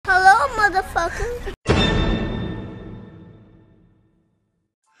motherfucker.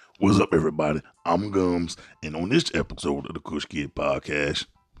 What's up, everybody? I'm Gums, and on this episode of the KUSH Kid Podcast,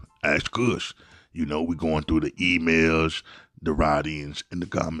 Ask KUSH. You know, we going through the emails, the writings, and the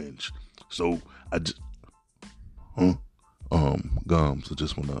comments. So I just, Gums, I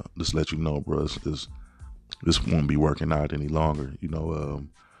just wanna let you know, bro, this won't be working out any longer. You know, I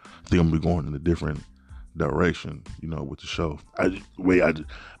think I'm gonna be going in a different direction. You know, with the show.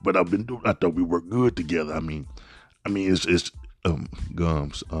 But I've been doing. I thought we worked good together. I mean, it's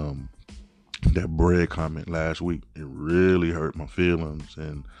Gums. That bread comment last week, it really hurt my feelings,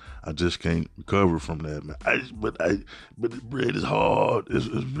 and I just can't recover from that, man. But the bread is hard. It's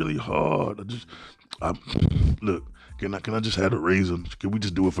really hard. Look. Can I just have the raisins? Can we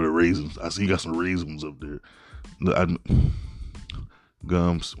just do it for the raisins? I see you got some raisins up there. Look,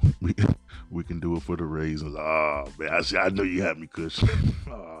 Gums, we can do it for the raisins. Oh man, I know you have me, KUSH.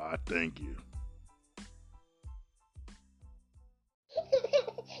 Oh, thank you.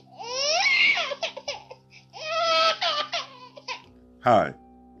 Hi,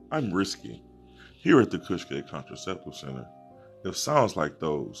 I'm Risky. Here at the KUSH Kid Contraceptive Center, if sounds like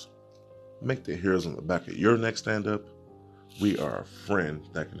those make the hairs on the back of your neck stand up, we are a friend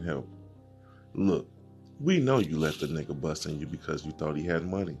that can help. Look, we know you let the nigga bust in you because you thought he had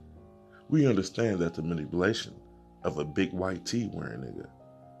money. We understand that the manipulation of a big white tee wearing nigga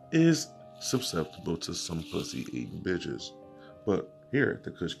is susceptible to some pussy eating bitches. But here at the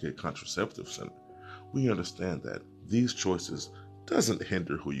KUSH Kid Contraceptive Center, we understand that these choices doesn't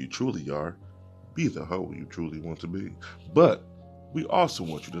hinder who you truly are. Be the hoe you truly want to be. But we also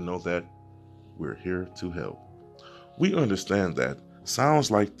want you to know that we're here to help. We understand that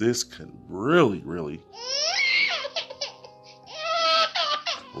sounds like this can really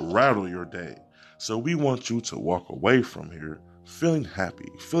rattle your day. So we want you to walk away from here feeling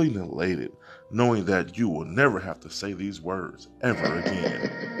happy, feeling elated, knowing that you will never have to say these words ever again.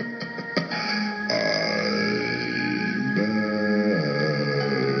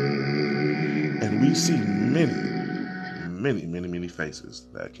 And we see many faces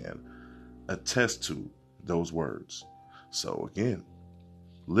that can attest to those words. So again,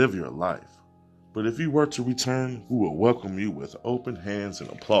 live your life. But if you were to return, we will welcome you with open hands and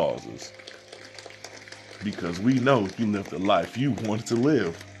applauses. Because we know you lived the life you wanted to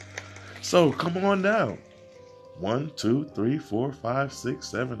live. So come on down. 1, 2, 3, 4, 5, 6,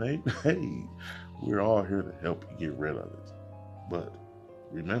 7, 8. Hey, we're all here to help you get rid of it. But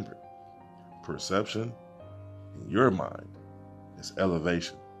remember, perception in your mind is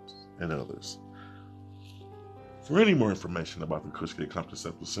elevation in others. For any more information about the KUSH Kid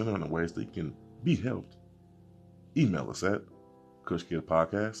Contraceptive Center and the ways that you can be helped, email us at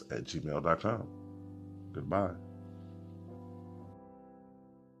kushkidpodcast@gmail.com. Goodbye.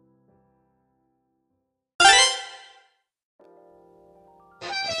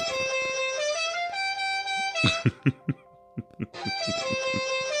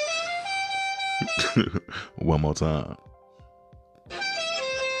 One more time.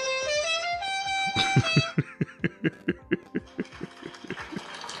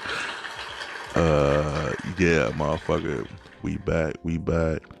 Yeah, motherfucker, we back.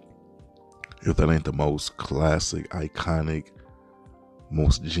 If that ain't the most classic, iconic,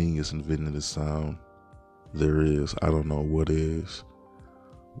 most genius invented sound there is, I don't know what is.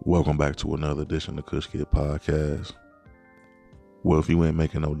 Welcome back to another edition of the KUSH Kid Podcast. Well, if you ain't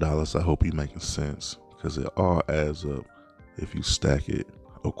making no dollars, I hope you making sense, because it all adds up if you stack it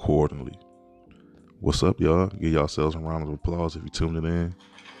accordingly. What's up, y'all? Give yourselves a round of applause if you tuned it in.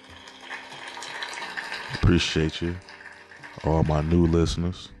 Appreciate you. All my new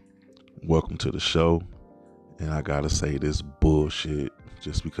listeners, welcome to the show. And I gotta say this bullshit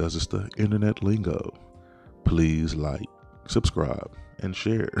just because it's the internet lingo. Please like, subscribe, and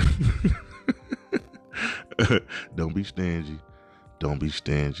share. Don't be stingy.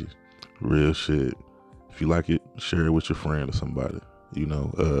 Real shit. If you like it, share it with your friend or somebody. You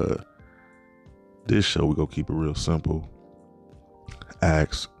know, this show, we gonna keep it real simple.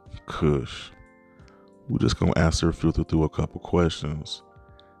 Ask KUSH. We're just gonna filter through a couple questions,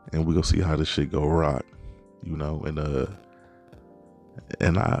 and we gonna see how this shit go rock. You know, and the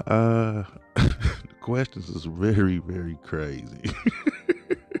questions is very crazy.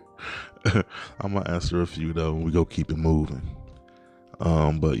 I'm gonna answer a few though, and we gonna keep it moving.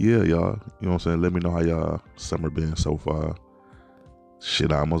 But yeah, y'all, you know what I'm saying? Let me know how y'all summer been so far.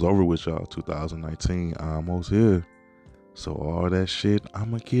 Shit, I almost over with y'all. 2019, almost here. So all that shit,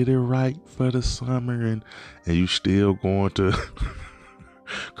 I'ma get it right for the summer, and you still going to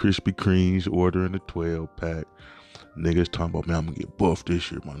Krispy Kreme's ordering the 12-pack. Niggas talking about, man, I'm gonna get buffed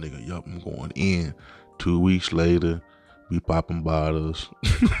this year, my nigga. Yup, I'm going in. 2 weeks later, we popping bottles.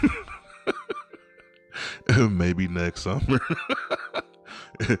 Maybe next summer.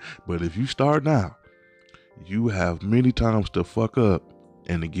 But if you start now, you have many times to fuck up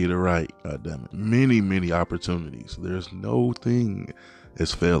and to get it right. God damn it. Many, many opportunities. There's no thing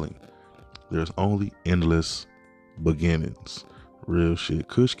as failing. There's only endless beginnings. Real shit.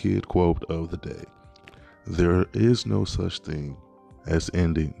 Kush Kid quote of the day. There is no such thing as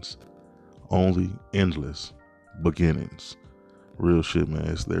endings. Only endless beginnings. Real shit, man.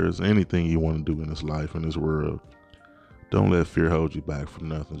 If there's anything you want to do in this life, in this world, don't let fear hold you back from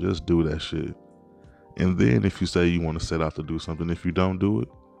nothing. Just do that shit. And then if you say you want to set out to do something, if you don't do it,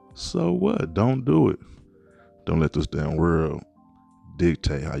 so what? Don't do it. Don't let this damn world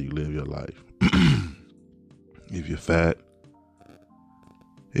dictate how you live your life. If you're fat,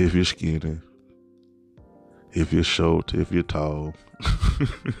 if you're skinny, if you're short, if you're tall,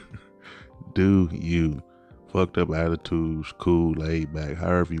 do you. Fucked up attitudes, cool, laid back,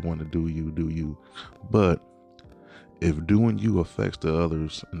 however you want to do you, do you. But if doing you affects the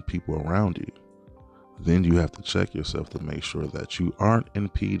others and people around you, then you have to check yourself to make sure that you aren't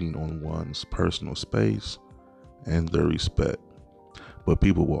impeding on one's personal space and their respect. But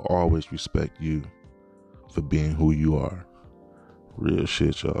people will always respect you for being who you are. Real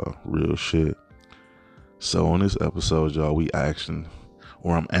shit, y'all. Real shit. So on this episode, y'all,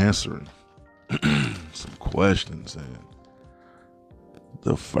 I'm answering some questions. And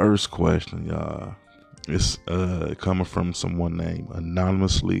the first question, y'all, is coming from someone named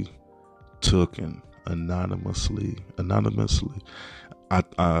Anonymously Tooken. Anonymously.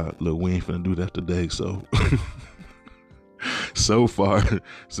 Look, we ain't finna do that today, so so far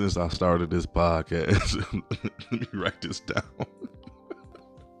since I started this podcast, let me write this down.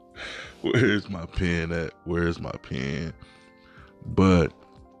 Where's my pen at? But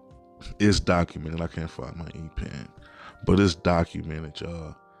it's documented. I can't find my pen, but it's documented,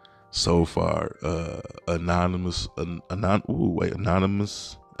 y'all. So far, anonymous.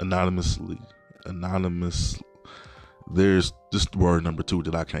 There's this word number 2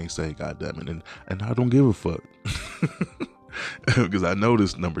 that I can't say. God damn it, and I don't give a fuck because I know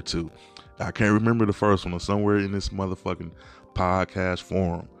this number 2. I can't remember the first one. Or somewhere in this motherfucking podcast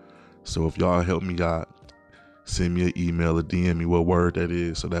forum. So if y'all help me out, send me an email or DM me what word that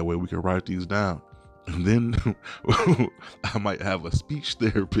is, so that way we can write these down. And then I might have a speech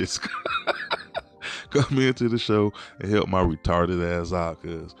therapist come into the show and help my retarded ass out,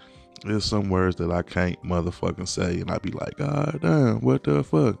 because there's some words that I can't motherfucking say, and I be like, God damn, what the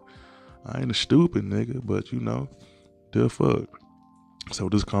fuck? I ain't a stupid nigga, but you know, the fuck. So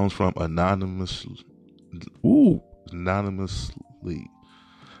this comes from anonymously.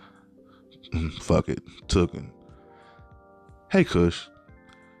 Fuck it, Tooken. Hey Kush,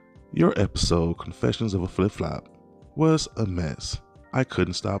 your episode Confessions of a Flip-Flop was a mess. I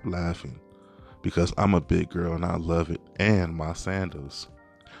couldn't stop laughing because I'm a big girl and I love it, and my sandals.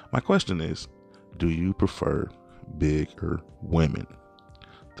 My question is, do you prefer bigger women?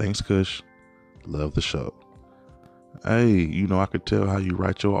 Thanks, Kush. Love the show. Hey, you know, I could tell how you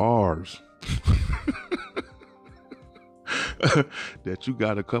write your R's. That you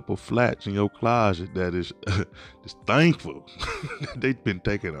got a couple flats in your closet that is just thankful they've been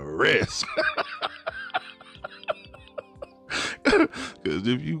taking a rest. Because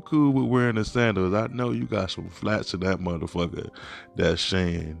if you cool with wearing the sandals, I know you got some flats in that motherfucker that's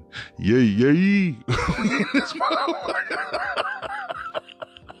saying, yay. This motherfucker.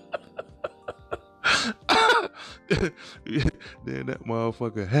 Then that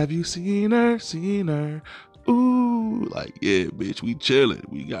motherfucker, have you seen her? Ooh, like, yeah, bitch, we chilling.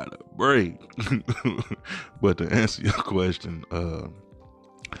 We got a break. But to answer your question, I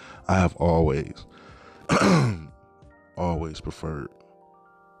have always preferred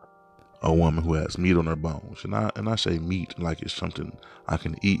a woman who has meat on her bones. And I say meat like it's something I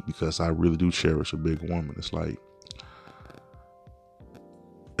can eat, because I really do cherish a big woman. It's like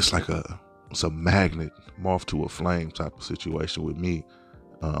it's a magnet, moth to a flame type of situation with me.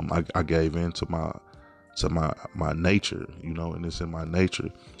 I gave in to my nature, you know, and it's in my nature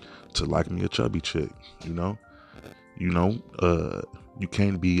to like me a chubby chick, you know. You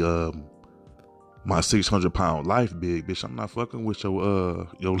can't be my 600-pound life big, bitch. I'm not fucking with your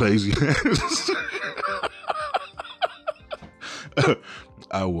lazy ass.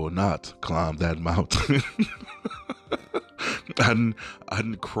 I will not climb that mountain. I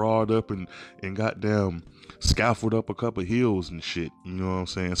done crawled up and goddamn scaffolded up a couple hills and shit. You know what I'm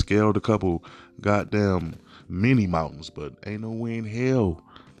saying? Scaled a couple goddamn mini mountains, but ain't no way in hell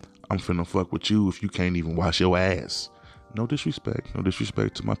I'm finna fuck with you if you can't even wash your ass. No disrespect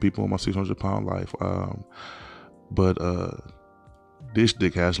to my people in my 600-pound life. But this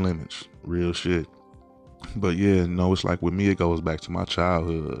dick has limits, real shit. But yeah, it's like with me, it goes back to my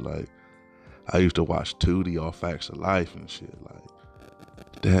childhood. Like, I used to watch Tootie off Facts of Life and shit. Like,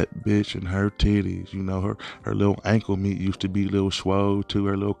 that bitch and her titties, her little ankle meat used to be little swole too.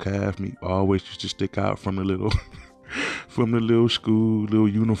 Her little calf meat always used to stick out from the little, from the little school, little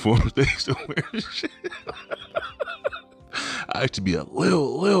uniforms they used to wear and shit. I used to be a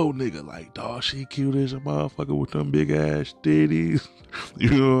little nigga, like, dawg, she cute as a motherfucker with them big ass titties. You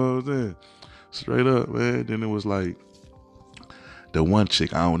know what I'm saying? Straight up, man. Then it was like, the one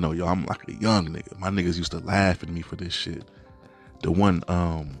chick, I don't know, y'all, I'm like a young nigga. My niggas used to laugh at me for this shit. The one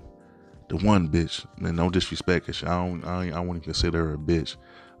bitch, man, no disrespect, cause I wouldn't consider her a bitch.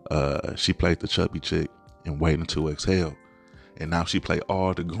 She played the chubby chick in Waiting to Exhale. And now she play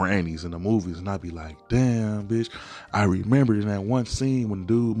all the grannies in the movies. And I be like, damn, bitch. I remember in that one scene when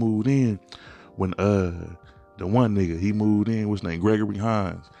dude moved in, when the one nigga, he moved in, was named Gregory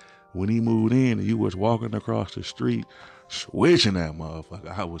Hines. When he moved in and you was walking across the street, switching that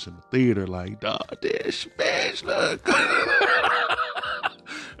motherfucker. I was in the theater like, dawg, this bitch, look.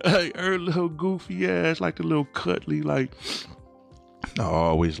 Like, her little goofy ass, like the little cuddly, like, I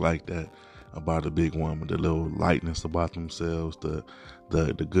always like that about a big woman, the little lightness about themselves, the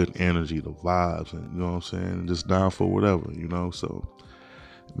good energy, the vibes, and you know what I'm saying, just down for whatever, so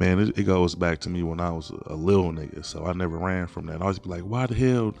man, it goes back to me when I was a little nigga, so I never ran from that. I always be like, why the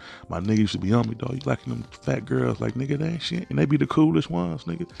hell my nigga used to be on me, dog? You liking them fat girls? Like, nigga, they ain't shit, and they be the coolest ones,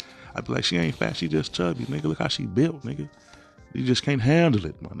 nigga. I'd be like, she ain't fat, she just chubby, nigga. Look how she built, nigga. You just can't handle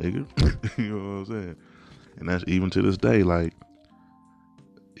it, my nigga. You know what I'm saying? And that's even to this day, like,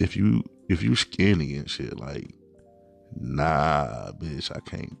 if you skinny and shit, like, nah, bitch, I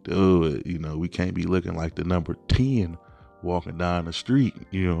can't do it. We can't be looking like the number 10 walking down the street.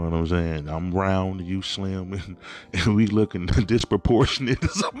 You know what I'm saying? I'm round, you slim, and we looking disproportionate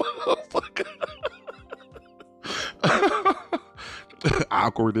as a motherfucker.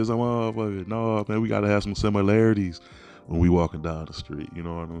 Awkward as a motherfucker. No, man, we gotta have some similarities when we walking down the street. You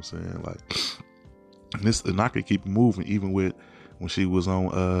know what I'm saying? Like, and I could keep moving even with when she was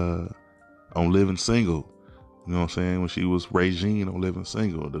on Living Single. You know what I'm saying? When she was Regine on Living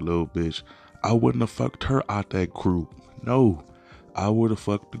Single, the little bitch, I wouldn't have fucked her out that group. No, I would have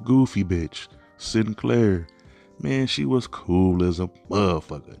fucked the goofy bitch, Sinclair. Man, she was cool as a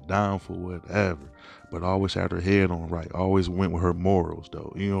motherfucker, down for whatever, but always had her head on right. Always went with her morals,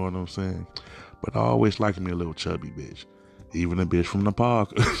 though. You know what I'm saying? But I always liked me a little chubby bitch, even a bitch from the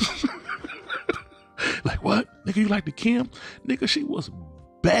park. Like, what? Nigga, you like the Kim? Nigga, she was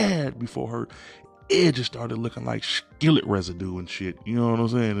bad before her edges started looking like skillet residue and shit. You know what I'm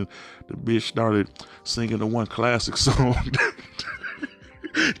saying? And the bitch started singing the one classic song.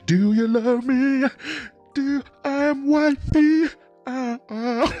 Do you love me? Do I'm wifey? Like,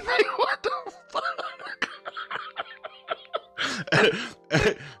 what the fuck?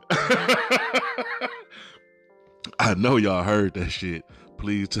 I know y'all heard that shit.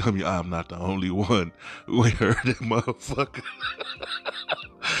 Please tell me I'm not the only one who ain't heard that motherfucker.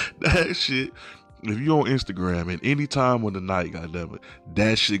 That shit, if you on Instagram and any time of the night, goddammit,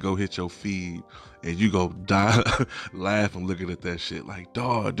 that shit go hit your feed and you go die laughing looking at that shit like,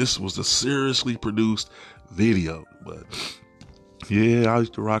 dawg, this was a seriously produced video. But yeah, I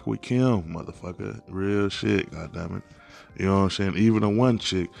used to rock with Kim, motherfucker. Real shit, goddammit. You know what I'm saying? Even the one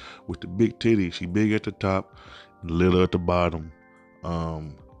chick with the big titties, she big at the top, little at the bottom.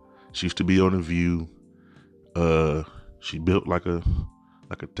 She used to be on The View. She built like a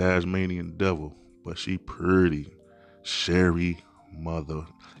Tasmanian devil, but she pretty. Sherry mother.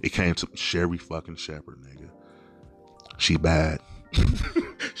 It came to Sherry fucking Shepherd, nigga. She bad.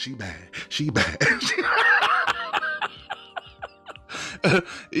 She bad.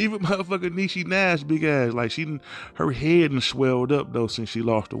 Even motherfucking Niecy Nash, big ass, like her head and swelled up though since she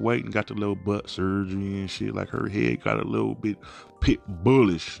lost the weight and got the little butt surgery and shit. Like her head got a little bit pit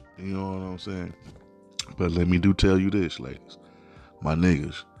bullish, you know what I'm saying? But let me tell you this, ladies, my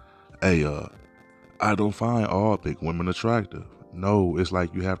niggas. Hey, I don't find all big women attractive. No, it's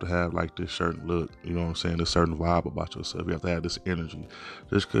like you have to have like this certain look, you know what I'm saying? This certain vibe about yourself. You have to have this energy.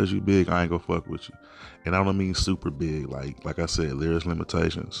 Just cause you big, I ain't gonna fuck with you. And I don't mean super big. Like I said, there's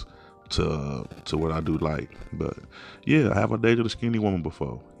limitations to what I do like. But yeah, I have dated a skinny woman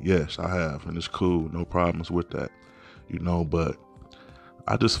before. Yes, I have, and it's cool, no problems with that. But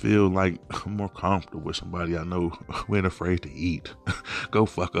I just feel like I'm more comfortable with somebody I know who ain't afraid to eat. Go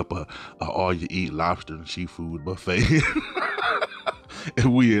fuck up a all you eat lobster and seafood buffet.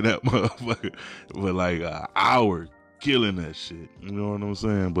 and we in that motherfucker for like an hour killing that shit. You know what I'm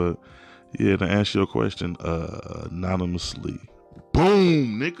saying? But yeah, to answer your question, anonymously.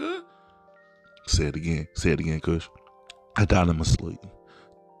 Boom, nigga. Say it again, Kush. Anonymously.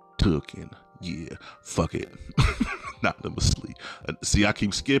 Tooken. Yeah, fuck it. Anonymously. See, I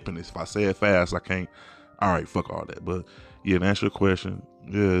keep skipping this. If I say it fast, I can't. All right, fuck all that. But yeah, to answer your question,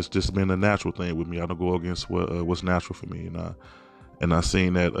 yeah, it's just been a natural thing with me. I don't go against what's natural for me, and I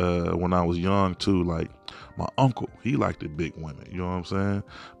seen that when I was young too. Like my uncle, he liked the big women. You know what I'm saying?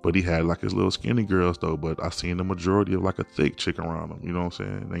 But he had like his little skinny girls though. But I seen the majority of like a thick chick around him. You know what I'm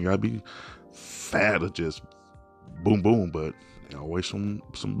saying? They gotta be fat or just boom boom, but always some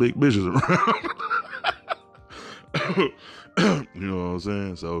big bitches around. You know what I'm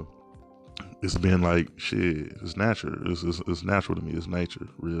saying? So it's been like shit. It's natural. It's natural to me. It's nature,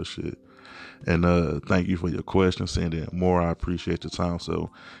 real shit. And thank you for your question, sending more. I appreciate your time. So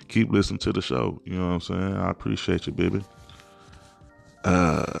keep listening to the show. You know what I'm saying? I appreciate you, baby.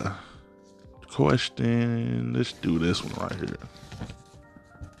 Question. Let's do this one right here.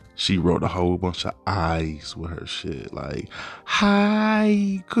 She wrote a whole bunch of eyes with her shit. Like,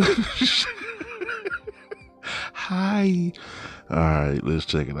 hi. Hi. All right, let's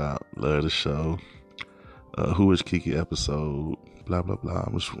check it out. Love the show. Who is Kiki episode? Blah, blah, blah.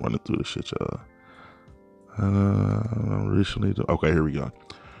 I'm just running through the shit, y'all. Okay, here we go.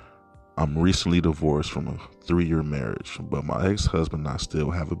 I'm recently divorced from a 3-year marriage, but my ex-husband and I still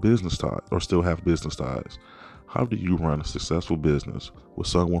have business ties. How do you run a successful business with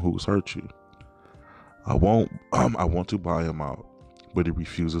someone who's hurt you? I want to buy him out, but he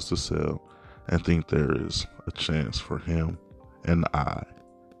refuses to sell and think there is a chance for him and I.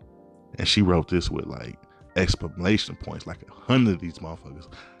 And she wrote this with like exclamation points, like 100 of these motherfuckers.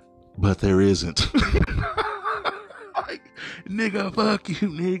 But there isn't. Like, nigga, fuck you,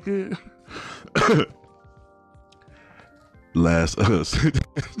 nigga. Last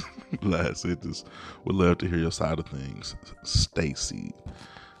sentence. Would love to hear your side of things, Stacy.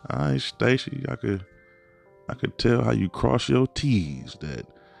 All right, Stacy. I could tell how you cross your T's that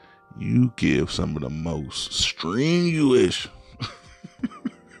you give some of the most strenuous,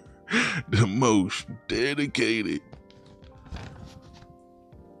 the most dedicated.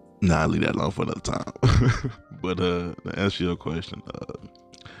 Nah, I'll leave that alone for another time. But to answer your question,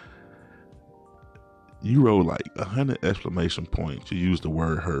 you wrote like 100 exclamation points. You used the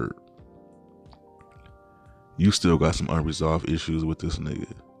word hurt. You still got some unresolved issues with this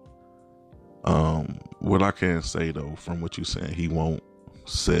nigga. What I can say though, from what you saying, he won't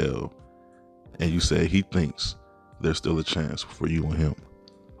sell, and you say he thinks there's still a chance for you and him.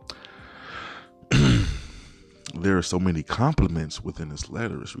 There are so many compliments within this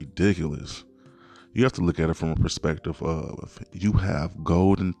letter. It's ridiculous. You have to look at it from a perspective of you have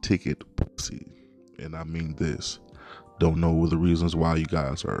golden ticket pussy. And I mean this. Don't know the reasons why you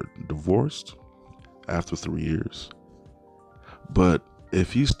guys are divorced after 3 years. But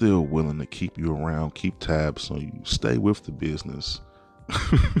if he's still willing to keep you around, keep tabs on you, stay with the business,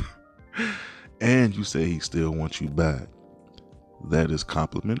 and you say he still wants you back, that is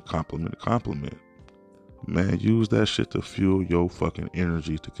compliment. Man, use that shit to fuel your fucking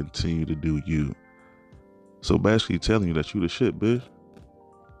energy to continue to do you. So basically telling you that you the shit, bitch.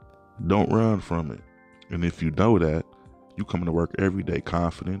 Don't run from it. And if you know that, you coming to work every day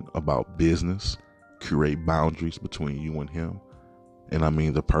confident about business, create boundaries between you and him. And I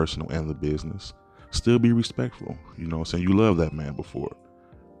mean the personal and the business. Still be respectful. You know what I'm saying? You love that man before.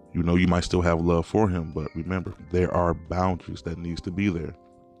 You know you might still have love for him, but remember, there are boundaries that needs to be there.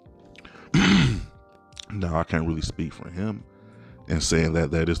 Now, I can't really speak for him and saying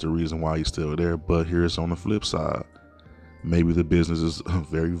that is the reason why he's still there, but here's on the flip side. Maybe the business is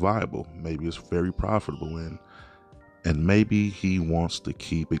very viable. Maybe it's very profitable, and maybe he wants to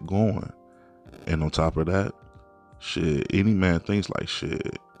keep it going. And on top of that, shit, any man thinks like,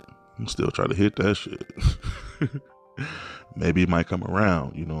 shit, I'm still trying to hit that shit. Maybe it might come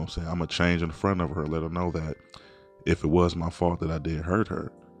around, you know what I'm saying? I'm going to change in front of her, let her know that if it was my fault that I did hurt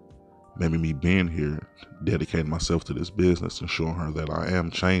her, maybe me being here, dedicating myself to this business and showing her that I am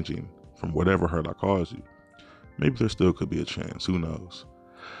changing from whatever hurt I caused you. Maybe there still could be a chance. Who knows?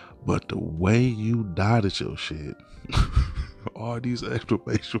 But the way you dotted your shit, all these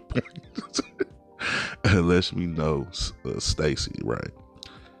exclamation points, lets me know, Stacy, right,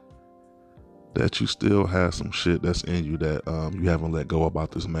 that you still have some shit that's in you that you haven't let go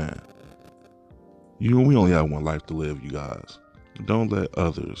about this man. We only have one life to live, you guys. Don't let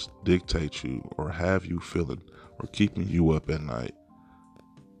others dictate you or have you feeling or keeping you up at night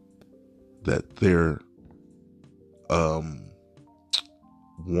that they're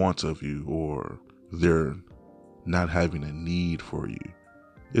want of you or they're not having a need for you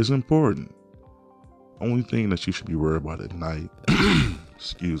is important. Only thing that you should be worried about at night,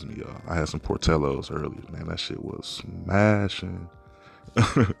 excuse me, y'all. I had some Portellos earlier, man. That shit was smashing.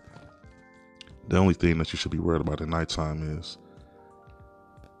 The only thing that you should be worried about at nighttime is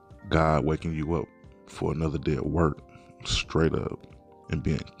God waking you up for another day of work, straight up, and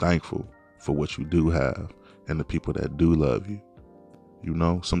being thankful for what you do have and the people that do love you. You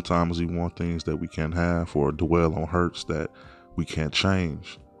know, sometimes we want things that we can't have or dwell on hurts that we can't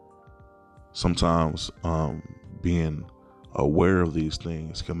change. Sometimes being aware of these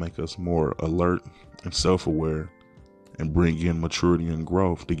things can make us more alert and self-aware and bring in maturity and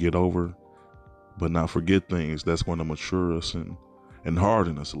growth to get over, but not forget things that's going to mature us and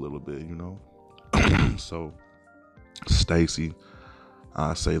harden us a little bit, you know. So, Stacy,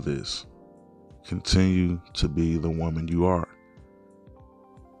 I say this: continue to be the woman you are.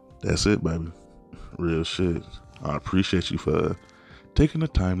 That's it, baby. Real shit. I appreciate you for taking the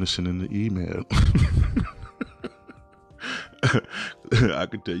time to send in the email. I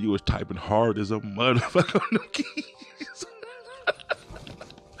could tell you was typing hard as a motherfucker on the keys.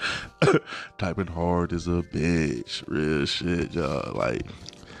 Typing hard as a bitch. Real shit, y'all. Like,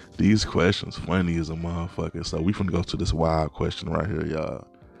 these questions funny as a motherfucker. So we finna go to this wild question right here, y'all.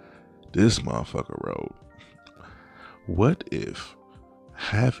 This motherfucker wrote, what if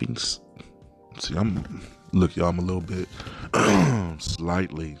having... See, look, y'all, I'm a little bit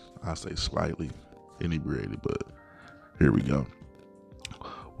slightly inebriated, but here we go.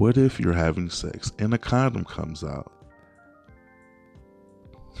 What if you're having sex and a condom comes out?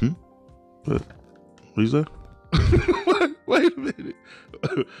 What you say? Wait a minute.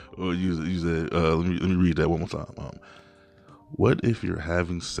 Oh, you said, let me read that one more time. What if you're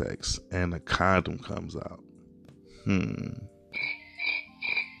having sex and a condom comes out?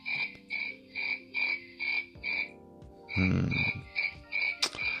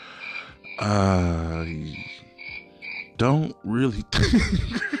 Don't really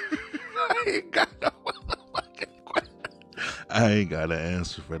I ain't got an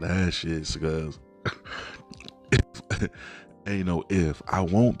answer for that shit, because if I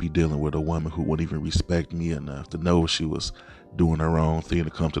won't be dealing with a woman who wouldn't even respect me enough to know she was doing her own thing to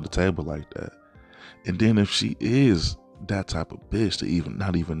come to the table like that. And then if she is that type of bitch to even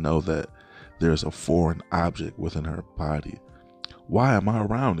not even know that there's a foreign object within her body, why am I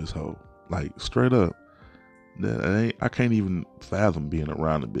around this hoe? Like, straight up. I can't even fathom being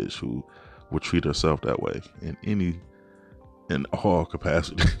around a bitch who would treat herself that way in all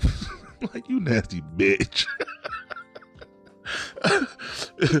capacities. Like, you nasty bitch.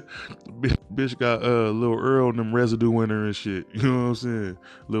 Bitch got little Earl and them residue in her and shit. You know what I'm saying?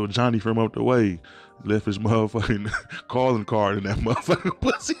 Little Johnny from up the way left his motherfucking calling card in that motherfucking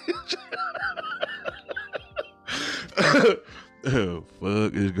pussy. The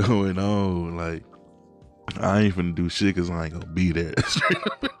fuck is going on? Like, I ain't finna do shit because I ain't gonna be there. Straight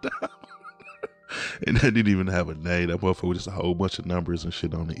up and down. And that didn't even have a name. That motherfucker was just a whole bunch of numbers and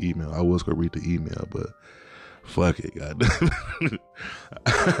shit on the email. I was gonna read the email, but fuck it, goddamn.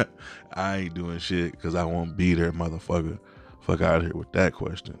 I ain't doing shit because I won't be there, motherfucker. Fuck out of here with that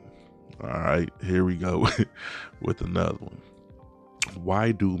question. All right, here we go with another one.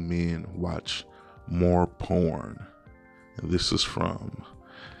 Why do men watch more porn? And this is from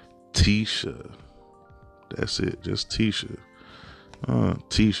Tisha. That's it, just Tisha.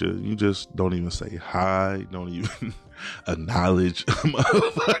 Tisha, you just don't even say hi, don't even acknowledge a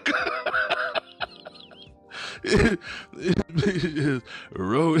motherfucker. It just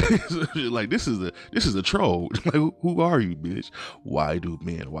wrote like, this is a troll. Like, who are you, bitch? Why do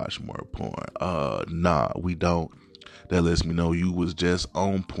men watch more porn? Nah, we don't. That lets me know you was just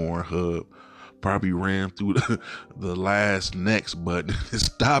on Pornhub, probably ran through the last next button to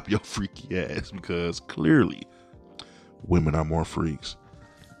stop your freaky ass, because clearly women are more freaks.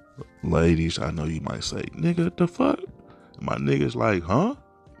 Ladies, I know you might say, nigga, the fuck? My niggas like, huh?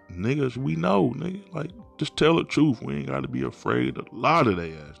 Niggas, we know, nigga. Like, just tell the truth. We ain't got to be afraid of a lot of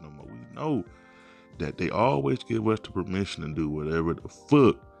their ass no more. We know that they always give us the permission to do whatever the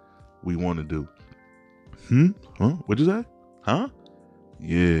fuck we want to do. Huh? What'd you say? Huh?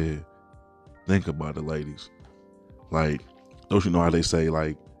 Yeah. Think about it, ladies. Like, don't you know how they say,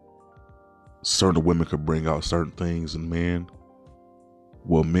 like, certain women could bring out certain things in men?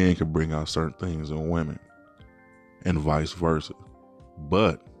 Well, men can bring out certain things in women, and vice versa.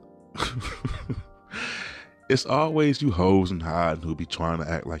 But it's always you hoes and hiding who be trying to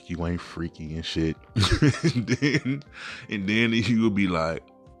act like you ain't freaky and shit. and then you will be like,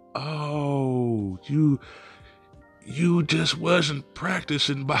 oh, you just wasn't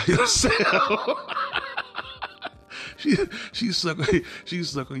practicing by yourself. She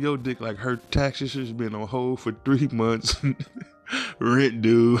suck on your dick like her taxes has been on hold for 3 months. Rent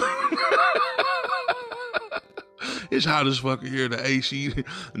due. It's hot as fuck here. The AC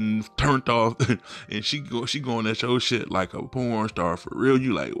turned off, and she going at your shit like a porn star for real.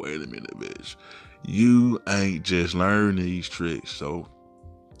 You like, wait a minute, bitch. You ain't just learned these tricks. So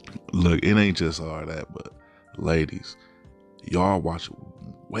look, it ain't just all that, but ladies, y'all watch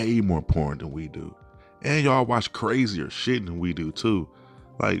way more porn than we do. And y'all watch crazier shit than we do too.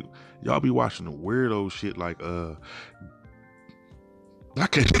 Like, y'all be watching the weirdo shit like, I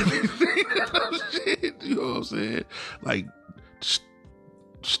can't even think of shit, you know what I'm saying? Like,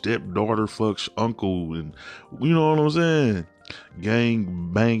 stepdaughter fucks uncle, and you know what I'm saying?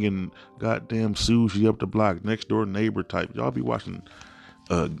 Gang banging, goddamn sushi up the block, next door neighbor type. Y'all be watching,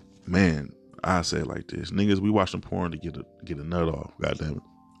 man, I say it like this. Niggas, we watching porn to get a nut off, goddamn it.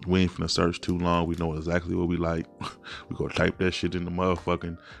 We ain't finna search too long. We know exactly what we like. We gonna type that shit in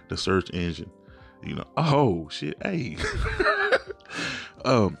the search engine. You know, oh shit, hey.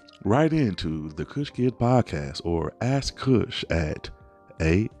 Write into the Kush Kid podcast or ask Kush at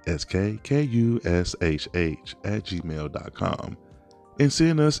askkush@gmail.com and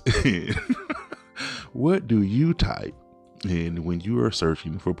send us in. What do you type in when you are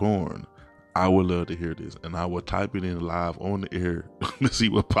searching for porn? I would love to hear this, and I will type it in live on the air to see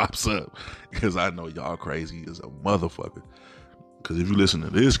what pops up, because I know y'all crazy as a motherfucker. Because if you listen to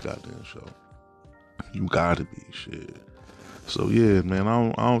this goddamn show, you gotta be shit. So yeah, man,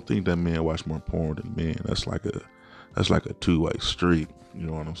 I don't think that men watch more porn than men. That's like a two-way street. You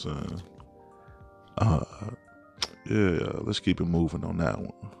know what I'm saying? Yeah, let's keep it moving on that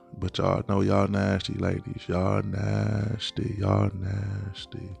one. But y'all know y'all nasty, ladies. Y'all nasty.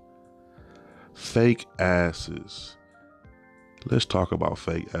 Fake asses. Let's talk about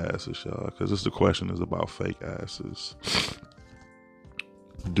fake asses, y'all, because the question is about fake asses.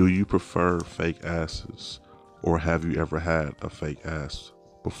 Do you prefer fake asses, or have you ever had a fake ass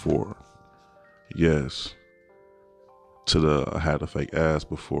before? Yes. I had a fake ass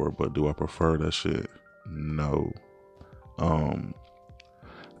before, but do I prefer that shit? No. I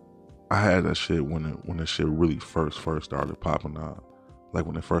had that shit when the shit really first started popping out. Like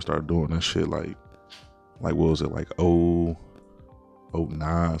when they first started doing that shit, like what was it, like 09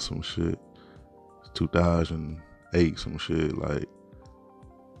 some shit, 2008 some shit, like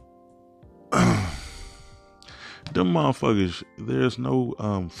them motherfuckers, there's no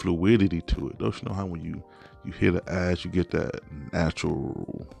fluidity to it. Don't you know how when you hit an ass, you get that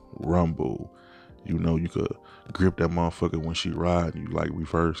natural rumble? You know, you could grip that motherfucker when she riding, you like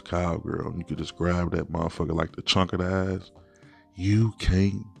reverse cowgirl, and you could just grab that motherfucker like the chunk of the ass. You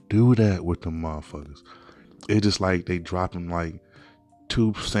can't do that with them motherfuckers. It's just like they dropping like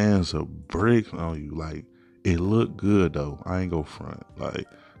 2 sands of bricks on you. Like, it look good though. I ain't go front. Like,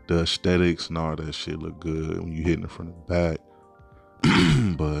 the aesthetics and all that shit look good when you hitting it from the back.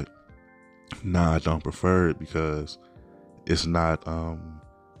 But nah, I don't prefer it because it's not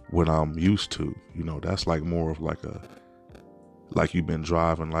what I'm used to. You know, that's like more of like you've been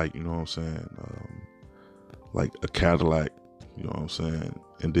driving, like, you know what I'm saying, like a Cadillac, you know what I'm saying,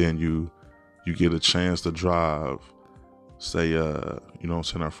 and then you get a chance to drive, say, you know what I'm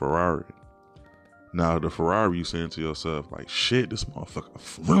saying, a Ferrari. Now, the Ferrari, you saying to yourself, like, shit, this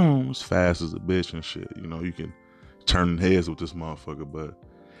motherfucker as fast as a bitch and shit. You know, you can turn heads with this motherfucker, but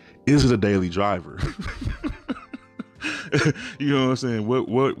is it a daily driver? You know what I'm saying?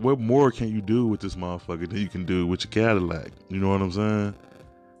 What more can you do with this motherfucker than you can do with your Cadillac? You know what I'm saying?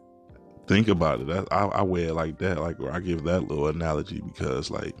 Think about it. I weigh it like that, like, or I give that little analogy,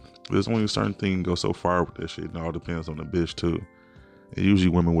 because like there's only a certain thing can go so far with that shit. It all depends on the bitch too. And usually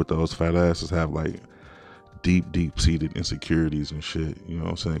women with those fat asses have like deep seated insecurities and shit. You know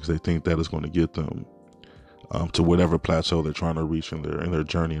what I'm saying? Because they think that is going to get them to whatever plateau they're trying to reach in their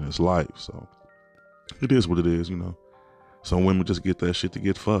journey in this life. So it is what it is, you know. Some women just get that shit to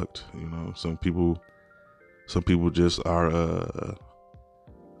get fucked. You know, some people just are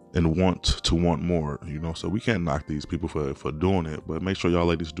and want to want more, you know. So we can't knock these people for doing it, but make sure y'all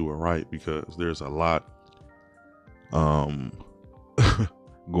ladies do it right, because there's a lot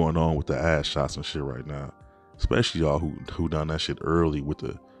going on with the ass shots and shit right now, especially y'all who done that shit early with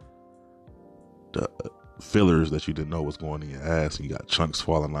the fillers that you didn't know was going in your ass. You got chunks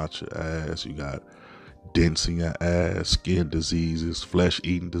falling out your ass, you got dents in your ass, skin diseases, flesh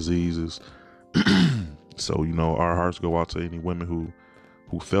eating diseases. So, you know, our hearts go out to any women who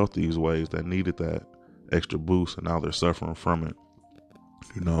felt these ways, that needed that extra boost, and now they're suffering from it.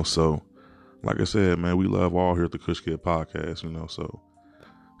 You know, so like I said, man, we love all here at the Kush Kid Podcast, so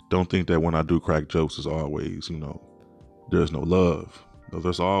don't think that when I do crack jokes is always, there's no love. No,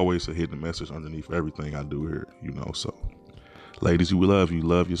 there's always a hidden message underneath everything I do here, so ladies, we love you.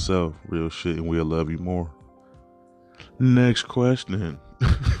 Love yourself. Real shit, and we'll love you more. Next question.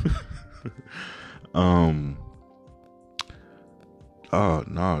 Oh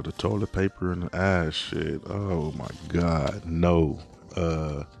no, the toilet paper and the ass shit. Oh my god, no.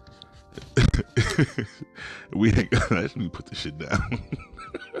 We ain't gonna let me put this shit down.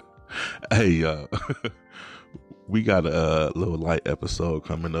 Hey, we got a little light episode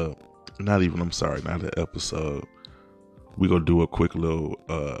coming up. Not an episode. We gonna do a quick little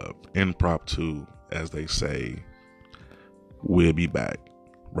impromptu, as they say. We'll be back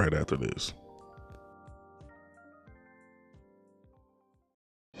right after this.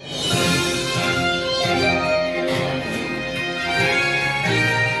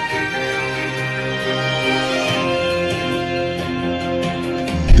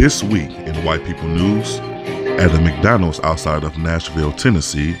 This week in White People News, at a McDonald's outside of Nashville,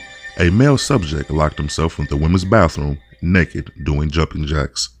 Tennessee, a male subject locked himself in the women's bathroom naked doing jumping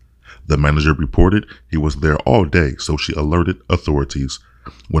jacks. The manager reported he was there all day, so she alerted authorities.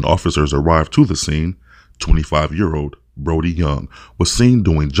 When officers arrived to the scene, 25-year-old Brody Young was seen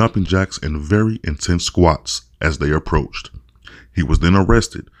doing jumping jacks and very intense squats as they approached. He was then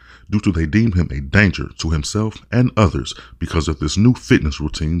arrested due to they deemed him a danger to himself and others because of this new fitness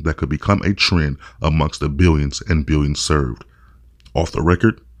routine that could become a trend amongst the billions and billions served. Off the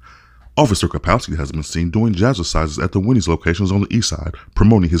record, Officer Kapowski has been seen doing jazzercises at the Wendy's locations on the east side,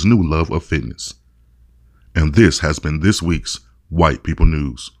 promoting his new love of fitness. And this has been this week's White People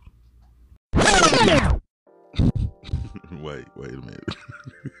News. Wait a minute.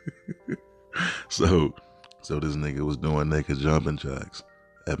 So this nigga was doing naked jumping jacks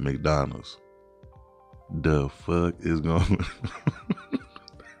at McDonald's. The fuck is going?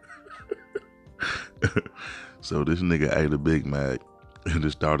 So this nigga ate a Big Mac and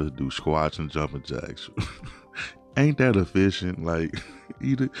just started to do squats and jumping jacks. Ain't that efficient? Like,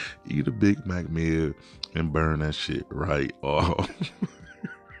 eat a Big Mac meal and burn that shit right off.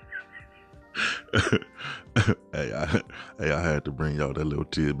 Hey, I had to bring y'all that little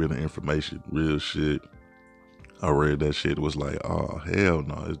tidbit of information. Real shit. I read that shit, was like, oh, hell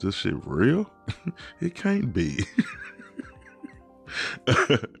no. Is this shit real? It can't be.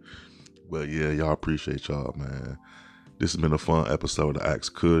 But yeah, y'all, appreciate y'all, man. This has been a fun episode of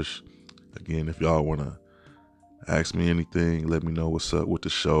Ask Kush. Again, if y'all want to ask me anything, let me know what's up with the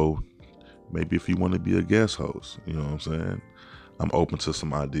show. Maybe if you want to be a guest host, you know what I'm saying? I'm open to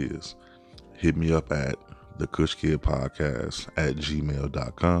some ideas. Hit me up at the Kush Kid Podcast at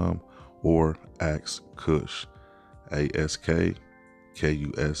gmail.com or Ask Kush, ASKKUSHH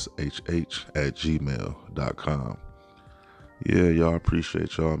at gmail.com. Yeah, y'all,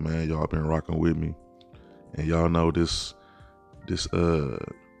 appreciate y'all, man. Y'all been rocking with me. And y'all know this is the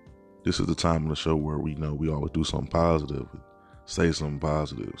time of the show where we always do something positive, say something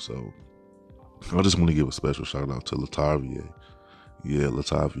positive. So I just want to give a special shout out to Latavia. Yeah,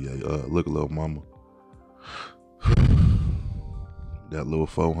 Latavia. Look, little mama. That little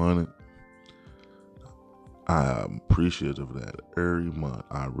 400. I am appreciative of that every month.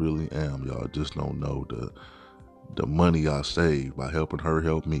 I really am. Y'all just don't know the money I save by helping her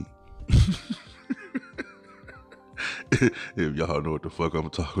help me. If y'all know what the fuck I'm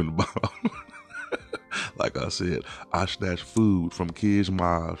talking about. Like I said, I snatch food from kids'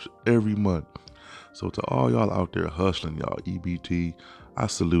 mouths every month. So to all y'all out there hustling, y'all EBT, I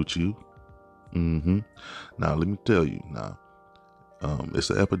salute you. Now let me tell you, it's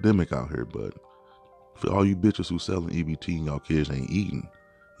an epidemic out here, but for all you bitches who selling EBT and y'all kids ain't eating,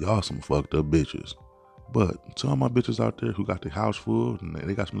 y'all some fucked up bitches. But to all my bitches out there who got the house full and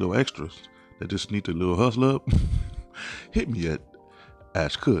they got some little extras that just need to little hustle up, hit me at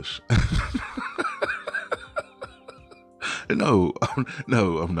Ash Kush. No,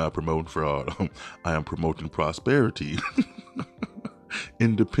 I'm not promoting fraud. I am promoting prosperity.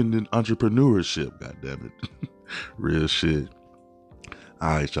 Independent entrepreneurship, goddammit. Real shit.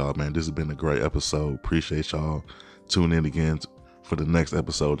 Alright, y'all, man. This has been a great episode. Appreciate y'all. Tune in again for the next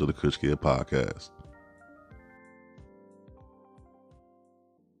episode of the Kush Kid Podcast.